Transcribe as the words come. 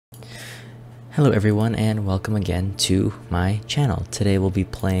Hello everyone and welcome again to my channel. Today we'll be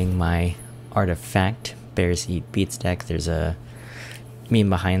playing my Artifact Bears Eat Beats deck. There's a meme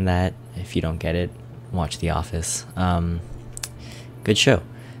behind that. If you don't get it, watch The Office. Good show.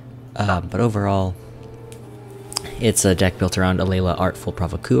 But overall, it's a deck built around Alela, Artful,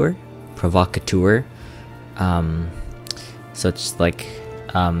 Provocateur. So it's like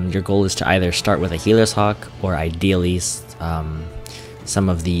your goal is to either start with a Healer's Hawk or ideally some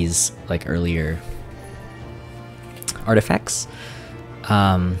of these like earlier artifacts.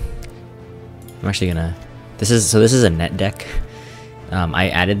 I'm actually gonna. This is a net deck. I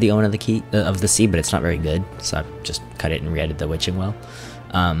added the Omen of the Sea, but it's not very good, so I just cut it and re-added the Witching Well.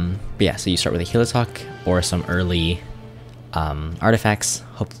 But yeah, so you start with a Healer's Hawk or some early artifacts.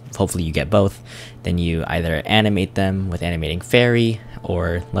 Hopefully you get both. Then you either animate them with Animating Faerie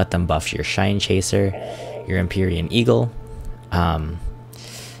or let them buff your Shinechaser, your Empyrean Eagle.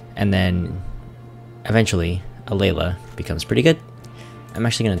 And then eventually Alela becomes pretty good. I'm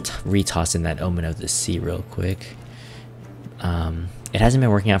actually going to retoss in that Omen of the Sea real quick. It hasn't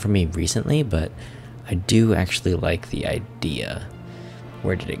been working out for me recently, but I do actually like the idea.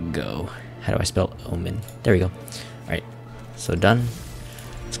 Where did it go? How do I spell Omen? There we go. Alright, so done.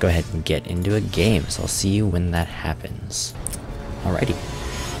 Let's go ahead and get into a game. So I'll see you when that happens. Alrighty,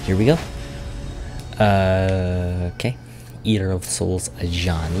 here we go. Okay. Eater of Souls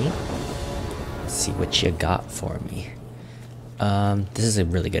Ajani. Let's see what you got for me. This is a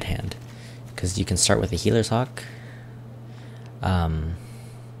really good hand because you can start with a Healer's Hawk to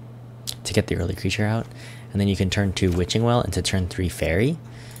get the early creature out, and then you can turn 2 Witching Well into turn 3 Fairy.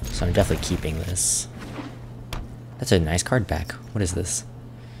 So I'm definitely keeping this. That's a nice card back. What is this?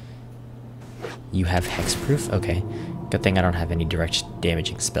 You have Hexproof? Okay. Good thing I don't have any direct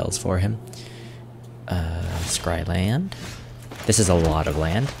damaging spells for him. Scry land. This is a lot of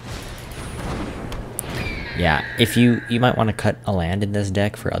land. Yeah, if you might want to cut a land in this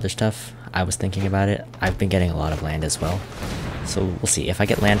deck for other stuff. I was thinking about it. I've been getting a lot of land as well. So we'll see. If I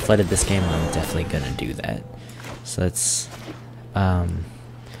get land flooded this game, I'm definitely gonna do that. So let's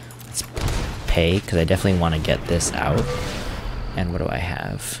pay, because I definitely want to get this out. And what do I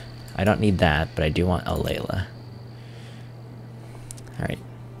have? I don't need that, but I do want Alela. Alright.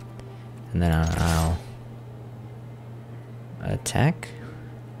 And then I'll attack.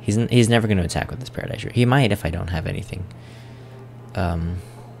 He's never going to attack with this Paradise Root. He might if I don't have anything. Nah.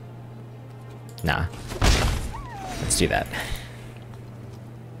 Let's do that.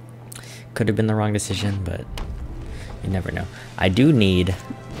 Could have been the wrong decision, but you never know. I do need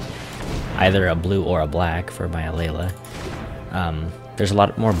either a blue or a black for my Alela. There's a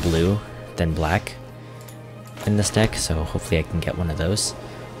lot more blue than black in this deck, so hopefully I can get one of those.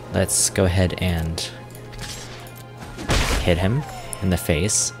 Let's go ahead and hit him in the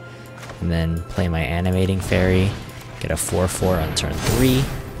face, and then play my Animating Faerie, get a 4/4 on turn 3,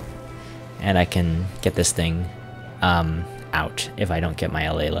 and I can get this thing out if I don't get my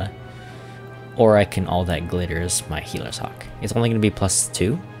Alela. Or I can All That Glitters my Healer's Hawk. It's only going to be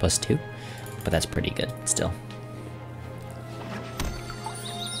 +2, but that's pretty good still.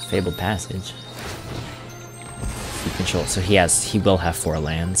 Fabled Passage. Control. So he will have 4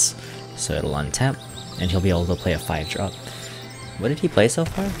 lands, so it'll untap, and he'll be able to play a 5-drop. What did he play so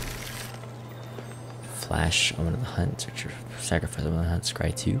far? Flash, Omen of the Hunt, Sacrifice Omen of the Hunt,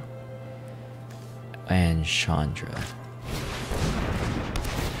 Scry 2, and Chandra.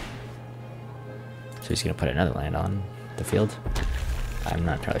 So he's gonna put another land on the field. I'm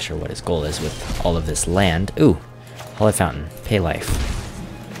not entirely sure what his goal is with all of this land. Ooh, Hallowed Fountain, pay life.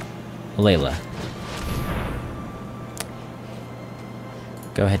 Alela.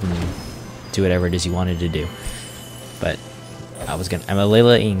 Go ahead and do whatever it is you wanted to do. But I'm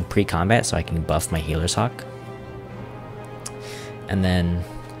Alelaing pre-combat so I can buff my Healer's Hawk. And then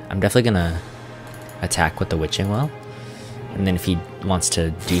I'm definitely gonna attack with the Witching Well. And then if he wants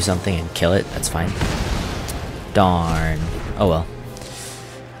to do something and kill it, that's fine. Darn. Oh well.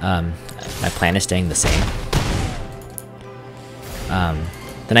 My plan is staying the same.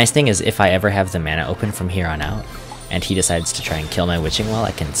 The nice thing is if I ever have the mana open from here on out, and he decides to try and kill my Witching Well,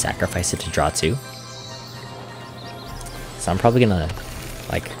 I can sacrifice it to draw 2. So I'm probably gonna,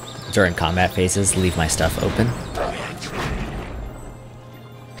 like, during combat phases, leave my stuff open.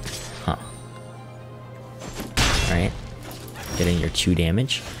 Huh. Alright. Getting your 2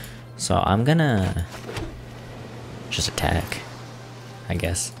 damage. So I'm gonna just attack, I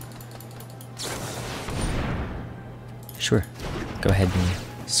guess. Sure. Go ahead and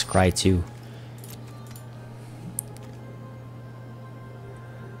scry 2.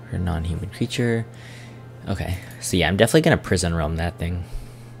 Or non-human creature. Okay, so yeah, I'm definitely gonna Prison Realm that thing.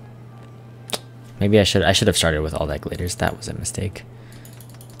 Maybe I should have started with all that glitters. That was a mistake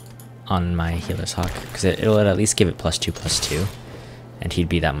on my Healer's Hawk, because it'll at least give it +2/+2, and he'd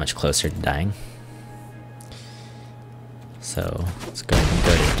be that much closer to dying. So let's go ahead and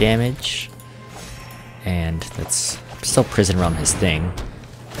go to damage, and let's still Prison Realm his thing.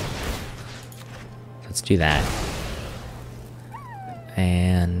 Let's do that.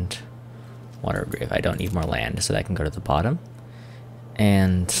 And Watery Grave. I don't need more land, so that can go to the bottom.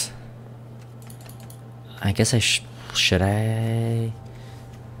 And I guess should I?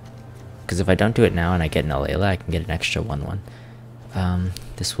 Because if I don't do it now and I get an Alela, I can get an extra 1/1.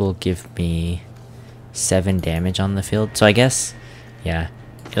 This will give me 7 damage on the field. So I guess, yeah,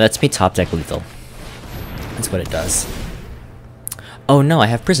 it lets me top deck lethal. That's what it does. Oh no, I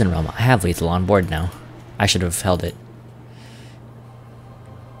have Prison Realm. I have lethal on board now. I should have held it.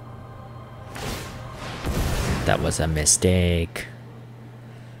 That was a mistake.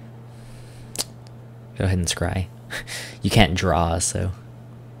 Go ahead and scry. You can't draw, so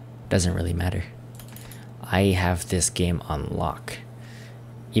it doesn't really matter. I have this game on lock,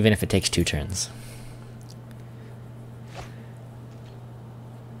 even if it takes 2 turns.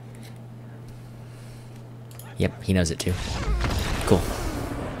 Yep, he knows it too. Cool.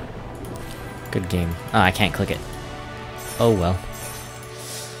 Good game. Oh, I can't click it. Oh well.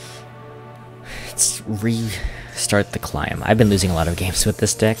 Let's restart the climb. I've been losing a lot of games with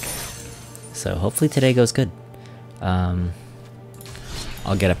this deck, so hopefully today goes good.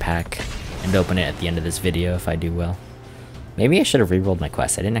 I'll get a pack and open it at the end of this video if I do well. Maybe I should have rerolled my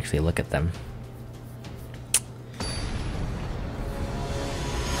quests. I didn't actually look at them.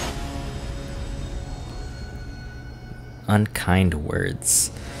 Unkind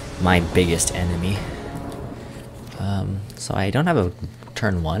words. My biggest enemy. So I don't have a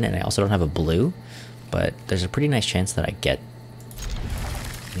turn 1, and I also don't have a blue, but there's a pretty nice chance that I get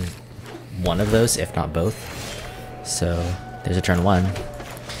one of those, if not both. So there's a turn 1.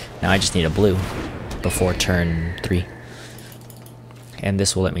 Now I just need a blue before turn 3. And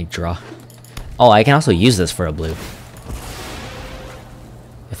this will let me draw. Oh, I can also use this for a blue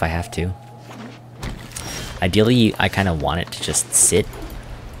if I have to. Ideally, I kind of want it to just sit,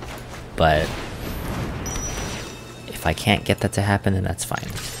 but if I can't get that to happen, then that's fine.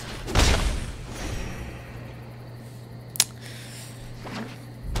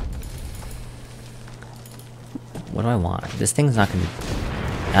 What do I want? This thing's not gonna...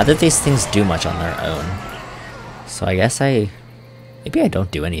 Not that these things do much on their own. So I guess maybe I don't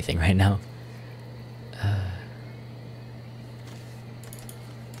do anything right now.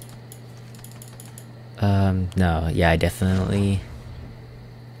 No, yeah, I definitely...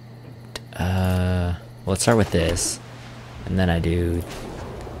 well, let's start with this. And then I do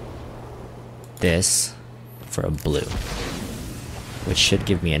this for a blue, which should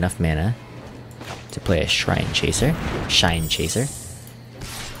give me enough mana to play a Shinechaser.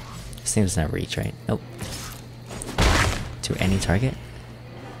 This thing does not reach, right? Nope. To any target.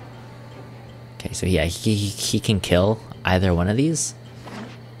 Okay, so yeah, he can kill either one of these.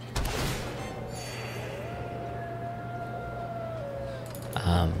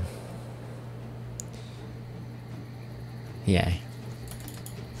 Yeah.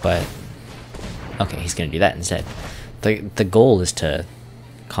 But okay, he's gonna do that instead. The goal is to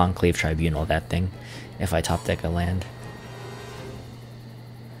Conclave Tribunal that thing if I top deck a land.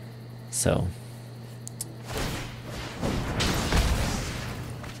 So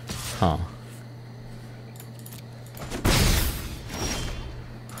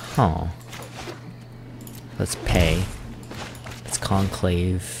let's pay. Let's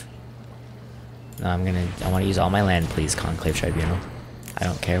Conclave. No, I want to use all my land, please, Conclave Tribunal. I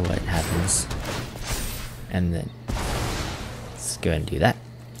don't care what happens. And then let's go ahead and do that.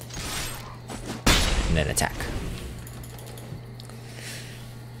 And then attack.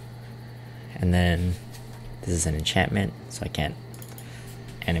 And then this is an enchantment, so I can't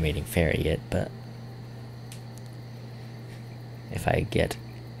Animating Faerie it, but if I get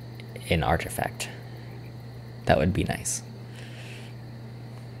an artifact, that would be nice.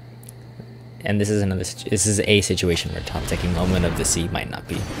 And this is a situation where top decking Omen of the Sea might not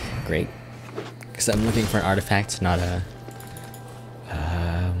be great, because I'm looking for an artifact, not a...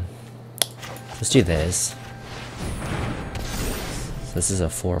 let's do this. So this is a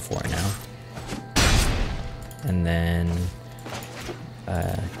 4/4 now. And then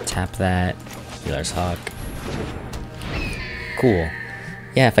tap that, Healer's Hawk. Cool.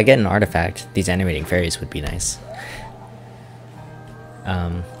 Yeah, if I get an artifact, these Animating Fairies would be nice.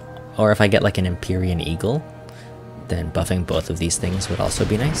 Or if I get like an Empyrean Eagle, then buffing both of these things would also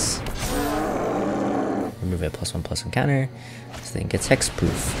be nice. Remove a +1/+1 counter. This thing gets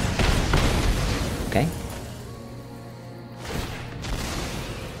hexproof. Okay.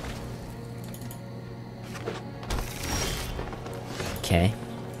 Okay.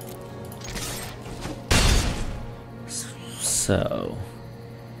 So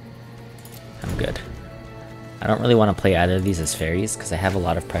I'm good. I don't really want to play either of these as fairies because I have a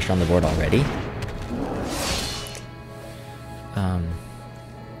lot of pressure on the board already.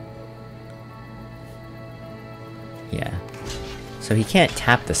 Yeah. So he can't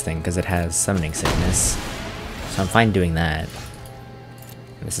tap this thing because it has Summoning Sickness. So I'm fine doing that.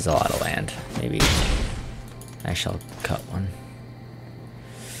 This is a lot of land. Maybe I shall cut one.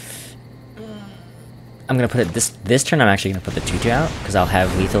 I'm gonna put it this turn. I'm actually gonna put the 2/2 out because I'll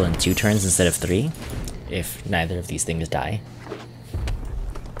have lethal in 2 turns instead of 3 if neither of these things die.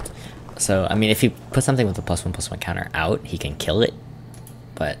 So I mean, if he puts something with a +1/+1 counter out, he can kill it,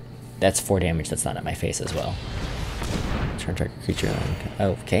 but that's 4 damage. That's not at my face as well. Turn target creature.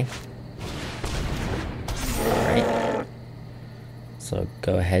 Oh, okay. All right. So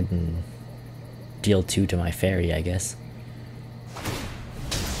go ahead and deal 2 to my fairy, I guess.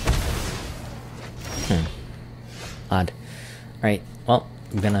 Odd. Alright, well,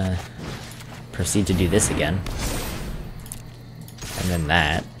 I'm gonna proceed to do this again. And then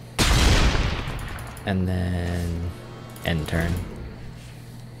that. And then end turn.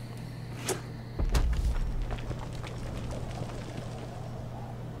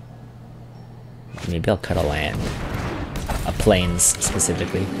 Maybe I'll cut a land. A plains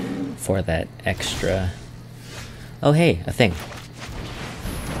specifically for that extra. Oh hey, a thing.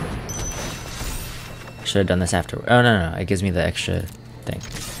 Should have done this after. Oh no, it gives me the extra thing.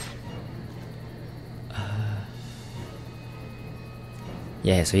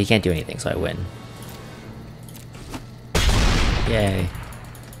 Yeah, so he can't do anything, so I win. Yay.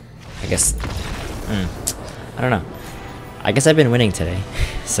 I guess. I don't know. I guess I've been winning today,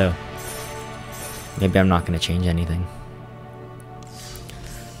 so maybe I'm not going to change anything.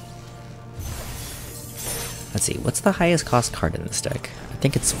 Let's see, what's the highest cost card in this deck? I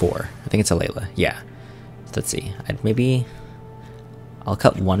think it's 4. I think it's Alela. Yeah. Let's see. I'll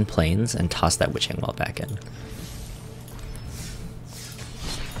cut 1 plains and toss that Witching Well back in.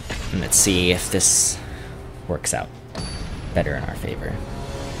 And let's see if this works out better in our favor.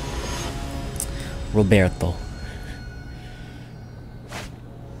 Roberto.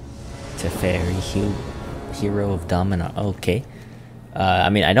 Teferi, Hero of Domino. Okay. I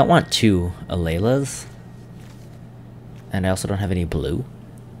mean, I don't want 2 Alelas. And I also don't have any blue.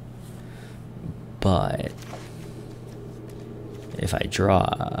 But if I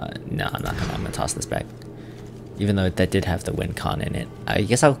draw, no, I'm gonna toss this back. Even though that did have the win con in it. I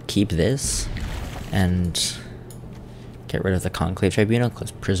guess I'll keep this and get rid of the Conclave Tribunal because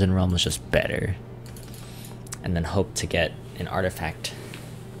Prison Realm is just better. And then hope to get an artifact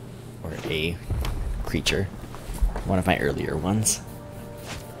or a creature. One of my earlier ones.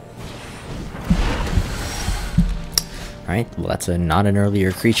 Alright, well that's not an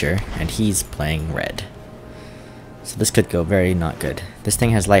earlier creature, and he's playing red. So this could go very not good. This thing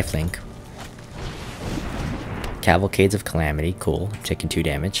has lifelink. Cavalcades of Calamity, cool. Taking 2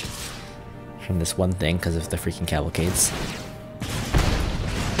 damage from this one thing because of the freaking cavalcades.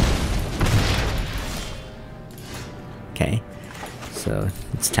 Okay, so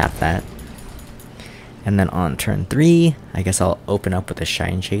let's tap that. And then on turn 3, I guess I'll open up with a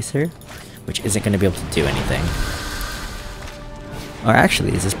Shinechaser, which isn't going to be able to do anything. Or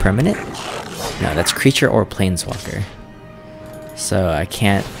actually, is this permanent? No, that's creature or planeswalker. So I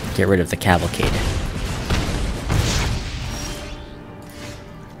can't get rid of the cavalcade.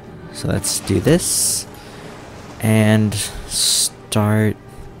 So let's do this. And start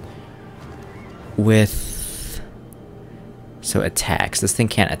with... So attacks. This thing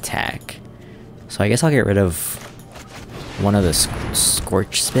can't attack. So I guess I'll get rid of one of the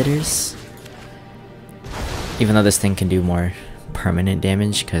Scorch Spitters. Even though this thing can do more permanent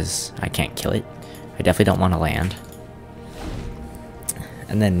damage because I can't kill it. I definitely don't want to land.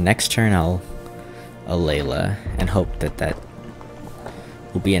 And then next turn I'll Alela and hope that that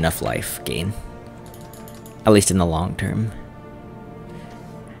will be enough life gain. At least in the long term.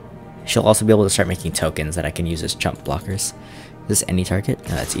 She'll also be able to start making tokens that I can use as chump blockers. Is this any target?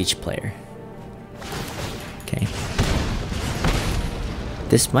 No, that's each player. Okay.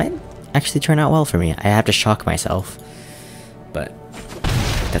 This might actually turn out well for me. I have to shock myself. But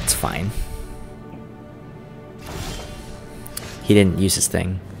that's fine. He didn't use his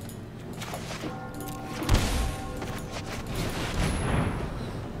thing.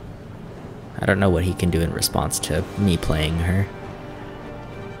 I don't know what he can do in response to me playing her.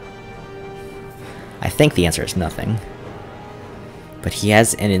 I think the answer is nothing. But he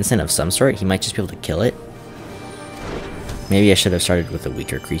has an instant of some sort. He might just be able to kill it. Maybe I should have started with a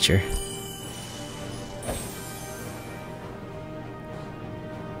weaker creature.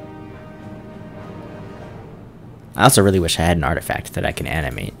 I also really wish I had an artifact that I can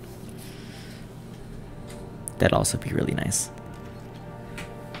animate. That'd also be really nice.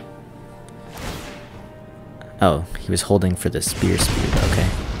 Oh, he was holding for the speed. Okay.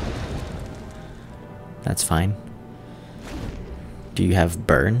 That's fine. Do you have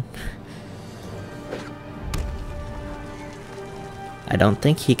burn? I don't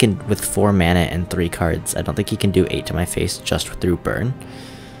think he can, with 4 mana and 3 cards, I don't think he can do 8 to my face just through burn.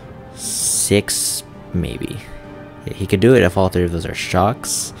 6, maybe. Yeah, he could do it if all 3 of those are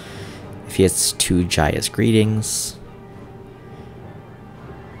shocks. If he has 2 Jaya's Greetings.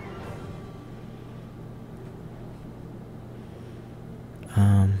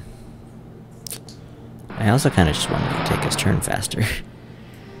 I also kind of just wanted to take his turn faster.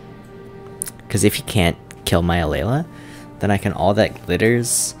 Because if he can't kill my Alela, then I can All That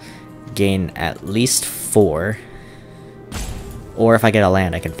Glitters, gain at least 4. Or if I get a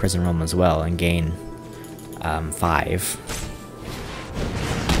land, I can Prison Realm as well and gain 5.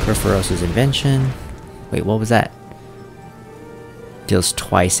 Perforos's Invention. Wait, what was that? Deals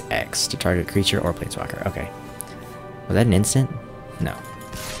twice X to target creature or planeswalker. Okay. Was that an instant? No.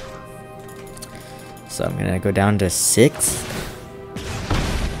 So I'm gonna go down to 6,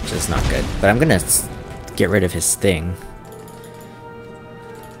 which is not good. But I'm gonna get rid of his thing.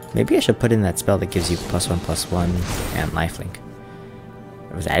 Maybe I should put in that spell that gives you +1/+1 and lifelink.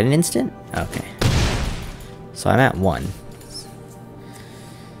 Was that an instant? Okay. So I'm at 1.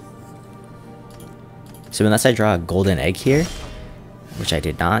 So unless I draw a golden egg here, which I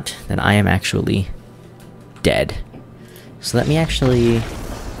did not, then I am actually dead. So let me actually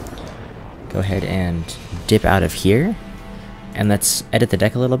go ahead and dip out of here, and let's edit the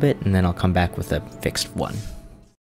deck a little bit, and then I'll come back with a fixed one.